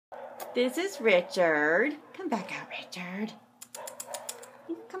This is Richard. Come back out, Richard.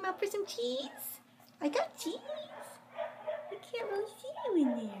 You can come out for some cheese. I got cheese. I can't really see you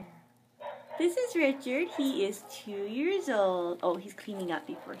in there. This is Richard. He is 2 years old. Oh, he's cleaning up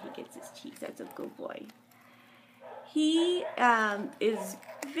before he gets his cheese. That's a good boy. He is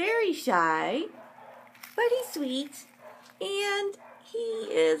very shy, but he's sweet. And he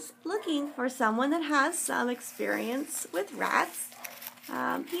is looking for someone that has some experience with rats.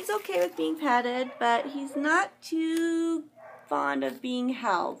 He's okay with being petted, but he's not too fond of being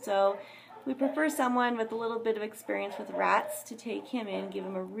held. So we prefer someone with a little bit of experience with rats to take him in, give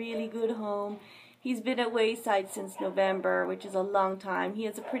him a really good home. He's been at Wayside since November, which is a long time. He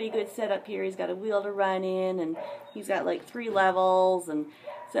has a pretty good setup here. He's got a wheel to run in, and he's got like 3 levels, and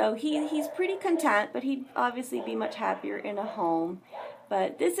so he's pretty content, but he'd obviously be much happier in a home.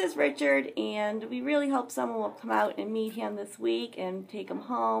 But this is Richard, and we really hope someone will come out and meet him this week and take him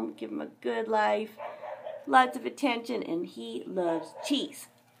home, give him a good life, lots of attention, and he loves cheese.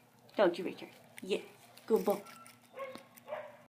 Don't you, Richard? Yeah, good boy.